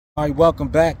All right, welcome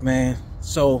back, man.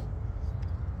 So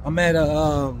I'm at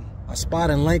a spot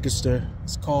in Lancaster.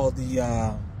 It's called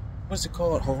the what's it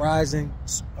called? Horizon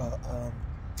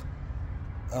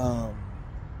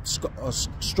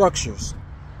Structures.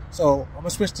 So I'm gonna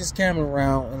switch this camera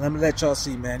around and let me let y'all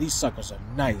see, man. These suckers are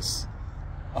nice.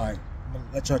 All right, I'm gonna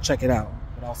let y'all check it out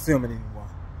without filming anymore.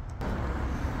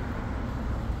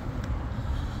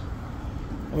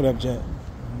 What up, Jet?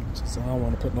 So I don't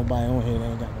want to put nobody on here that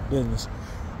ain't got no business.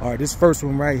 All right, this first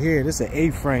one right here, this is an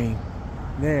A-frame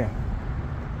there.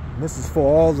 This is for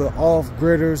all the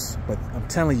off-gridders, but I'm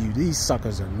telling you, these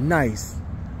suckers are nice.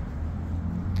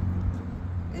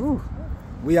 Ooh.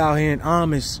 We out here in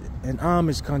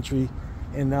Amish country,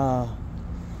 in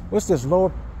what's this,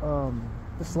 lower,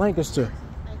 this Lancaster.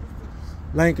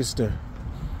 Lancaster.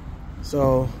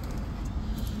 So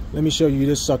let me show you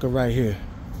this sucker right here.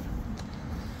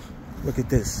 Look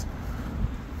at this.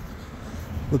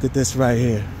 Look at this right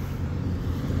here.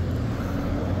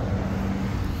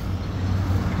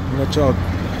 Let y'all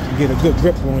get a good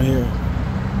grip on here.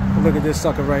 Look at this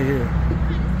sucker right here.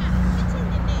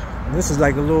 And this is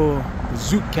like a little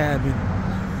zoot cabin,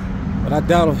 but I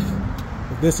doubt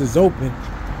if this is open.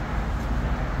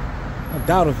 I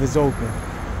doubt if it's open.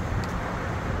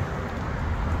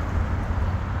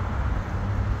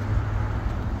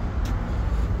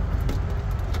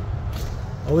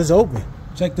 Oh, it's open.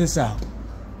 Check this out.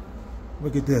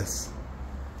 Look at this.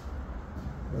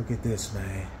 Look at this,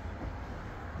 man.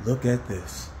 Look at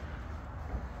this.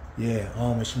 Yeah,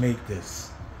 Amish make this.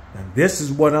 And this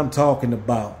is what I'm talking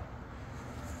about.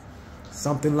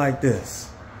 Something like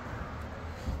this.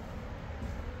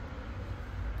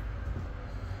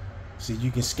 See, you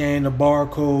can scan the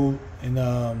barcode and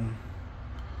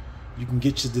you can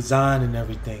get your design and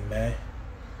everything, man.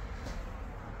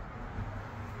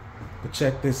 But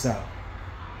check this out.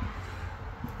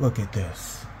 Look at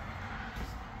this.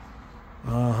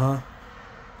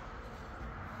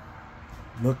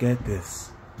 Look at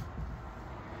this.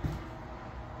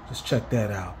 Just check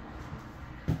that out.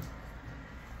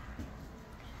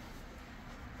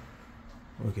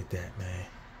 Look at that, man.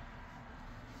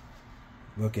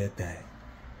 Look at that.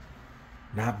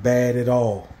 Not bad at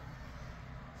all.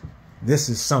 This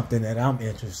is something that I'm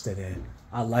interested in.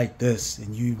 I like this.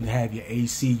 And you even have your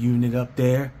AC unit up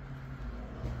there.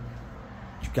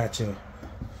 You got your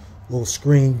little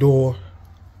screen door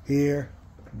here.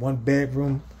 1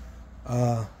 bedroom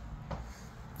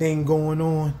thing going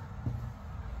on.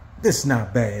 This is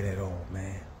not bad at all,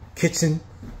 man. Kitchen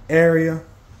area.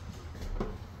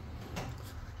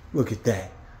 Look at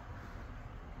that.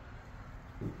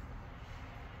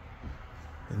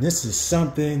 And this is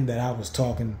something that I was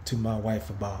talking to my wife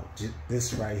about. Just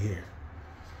this right here.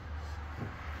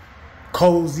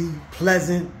 Cozy,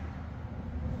 pleasant.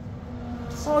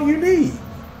 That's all you need.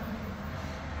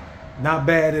 Not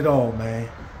bad at all, man.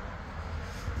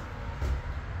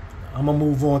 I'm gonna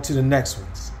move on to the next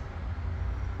ones.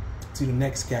 To the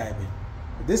next cabin.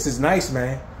 But this is nice,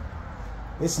 man.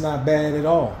 It's not bad at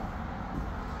all.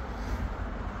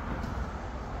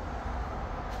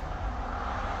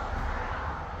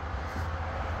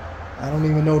 I don't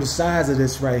even know the size of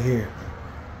this right here.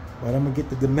 But I'm gonna get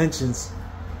the dimensions.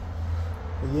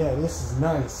 But yeah, this is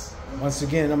nice. Once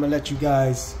again, I'm gonna let you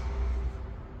guys,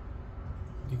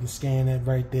 you can scan that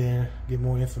right there, get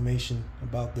more information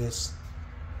about this.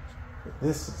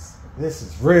 This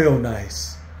is real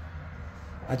nice.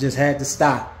 I just had to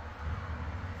stop.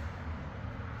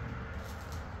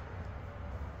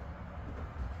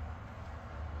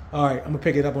 All right, I'm gonna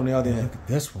pick it up on the other end. Look at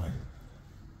this one.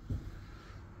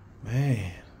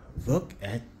 Man, look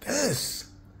at this.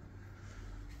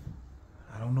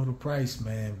 I don't know the price,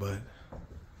 man, but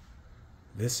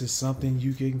this is something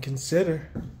you can consider.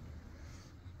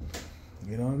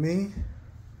 You know what I mean?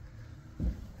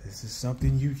 This is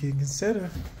something you can consider.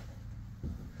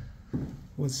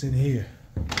 What's in here?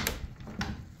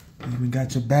 You even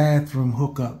got your bathroom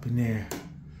hookup in there.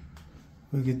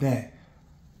 Look at that.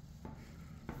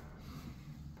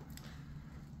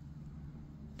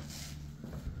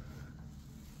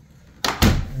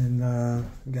 And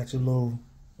you got your little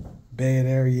bed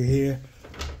area here.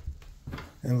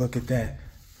 And look at that.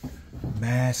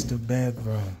 Master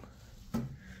bedroom.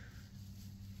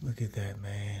 Look at that,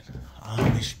 man.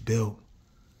 Amish built.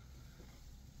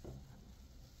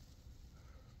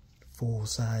 Full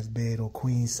size bed or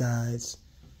queen size.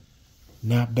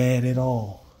 Not bad at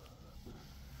all.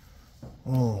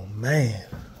 Oh man,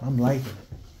 I'm liking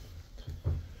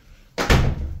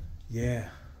it. Yeah.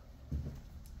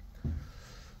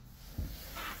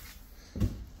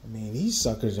 I mean, these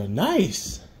suckers are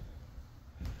nice.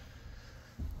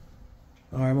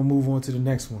 All right, I'm gonna move on to the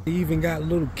next one. They even got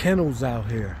little kennels out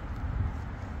here.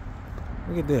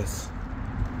 Look at this.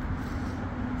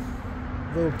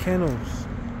 Little kennels.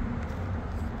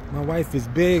 My wife is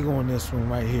big on this one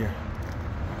right here.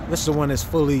 This is the one that's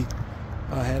fully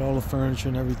had all the furniture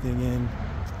and everything in.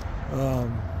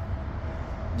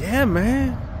 Yeah,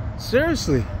 man.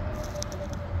 Seriously.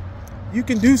 You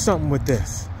can do something with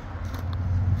this.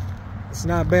 It's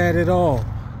not bad at all.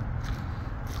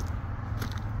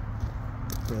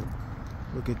 But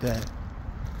look at that.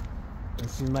 It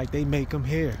seems like they make them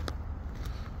here.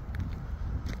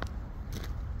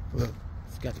 Look,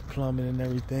 it's got the plumbing and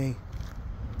everything.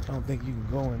 I don't think you can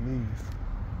go in these.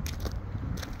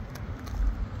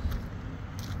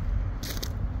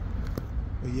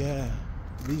 But yeah,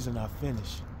 these are not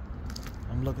finished.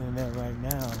 I'm looking at that right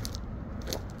now.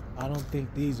 I don't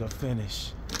think these are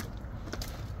finished.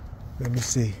 Let me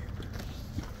see.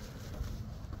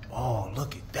 Oh,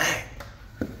 look at that.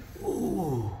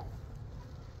 Ooh.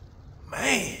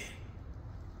 Man.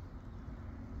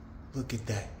 Look at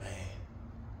that, man.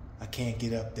 I can't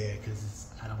get up there because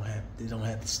they don't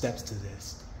have the steps to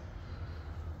this.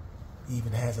 It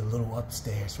even has a little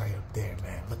upstairs right up there,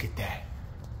 man. Look at that.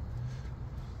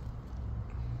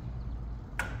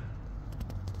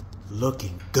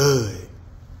 Looking good.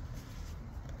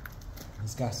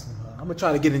 It's got some, I'm gonna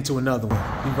try to get into another one.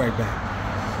 Be right back.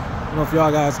 I don't know if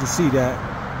y'all guys can see that,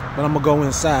 but I'm gonna go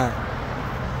inside.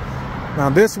 Now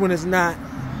this one is not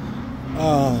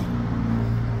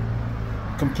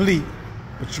complete,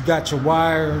 but you got your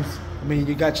wires,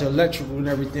 you got your electrical and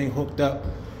everything hooked up,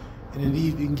 and it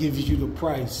even gives you the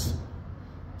price.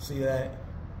 See that?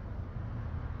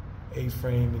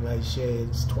 A-frame and light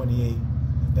sheds,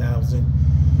 $28,000.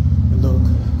 It look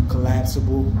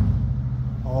collapsible.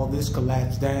 All this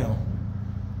collapsed down.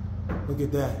 Look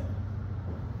at that.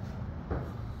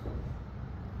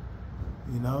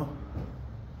 You know?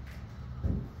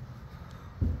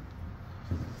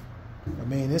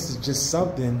 This is just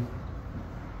something.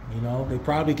 You know, they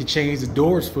probably could change the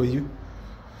doors for you.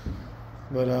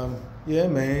 But yeah,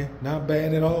 man, not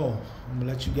bad at all. I'm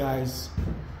gonna let you guys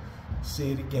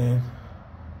see it again.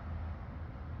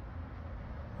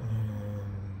 And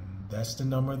that's the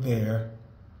number there.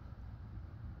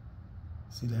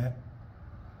 See that?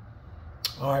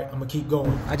 All right, I'm gonna keep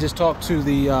going. I just talked to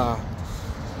the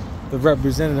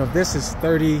representative. This is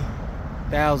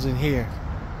 $30,000 here.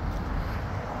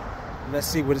 Let's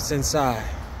see what it's inside.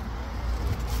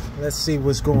 Let's see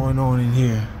what's going on in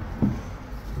here.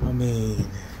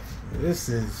 This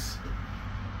is,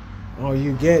 all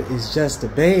you get is just a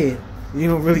bed. You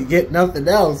don't really get nothing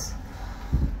else.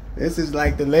 This is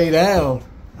like to lay down.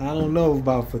 I don't know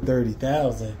about for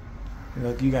 $30,000.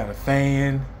 Look, you got a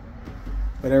fan,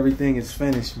 but everything is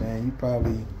finished, man. You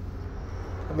probably,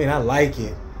 I like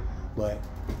it, but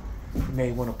you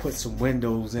may want to put some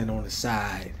windows in on the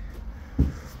side.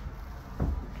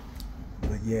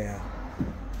 But yeah,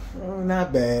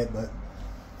 not bad, but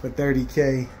for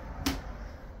 $30K,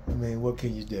 what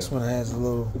can you do? This one has a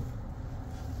little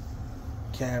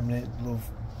cabinet,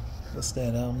 what's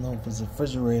that? I don't know if it's a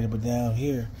refrigerator, but down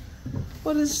here.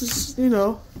 But it's just,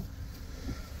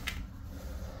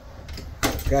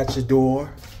 got your door.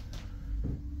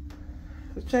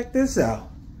 But check this out.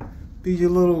 Be your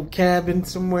little cabin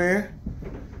somewhere.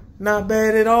 Not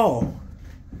bad at all.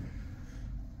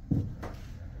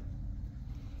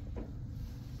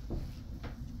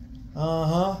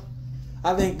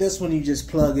 I think this one you just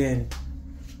plug in,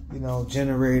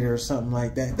 generator or something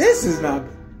like that. This is not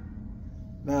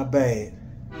bad.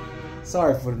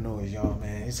 Sorry for the noise, y'all,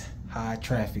 man. It's high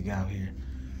traffic out here.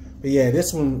 But yeah,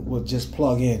 this one will just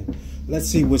plug in. Let's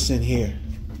see what's in here.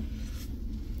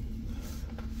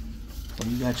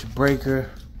 You got your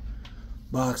breaker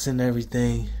box and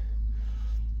everything.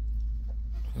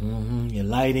 Your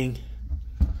lighting.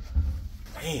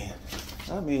 Man,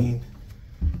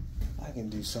 I can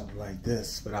do something like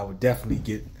this, but I would definitely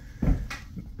get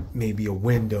maybe a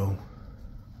window,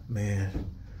 man,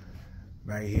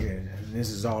 right here. This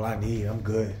is all I need. I'm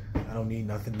good. I don't need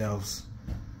nothing else.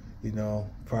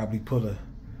 Probably put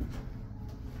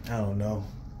I don't know,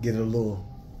 get a little,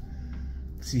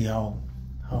 see how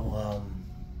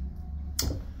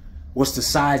what's the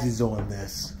sizes on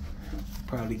this.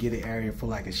 Probably get an area for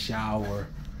like a shower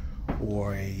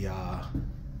or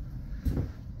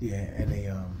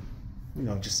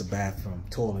just a bathroom,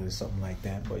 toilet or something like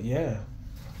that. But yeah,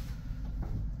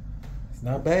 it's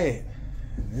not bad.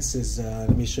 This is,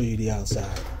 let me show you the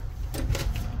outside.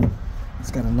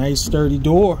 It's got a nice sturdy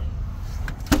door.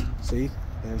 See,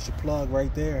 there's your plug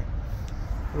right there.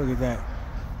 Look at that,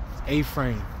 it's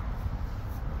A-frame.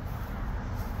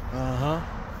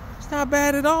 It's not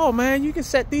bad at all, man. You can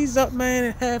set these up, man,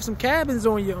 and have some cabins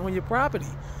on your property.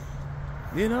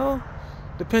 You know,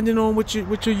 depending on what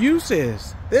your use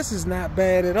is. This is not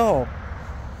bad at all.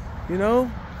 You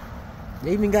know,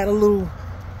 they even got a little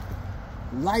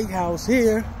lighthouse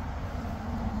here.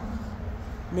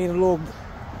 I mean, a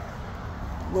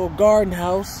little garden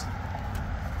house.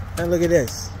 And look at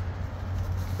this.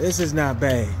 This is not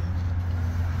bad.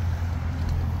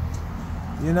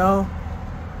 You know,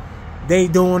 they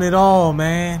doing it all,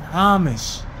 man.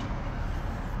 Amish.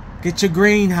 Get your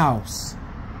greenhouse.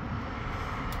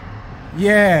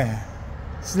 Yeah,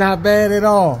 it's not bad at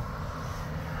all.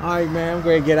 All right, man, I'm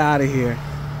going to get out of here.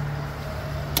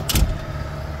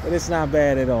 But it's not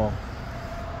bad at all.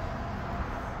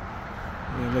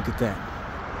 I mean, look at that.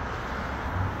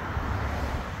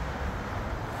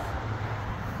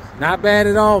 Not bad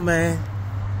at all, man.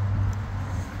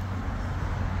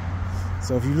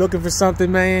 So if you're looking for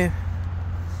something, man,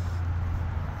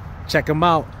 check them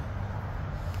out.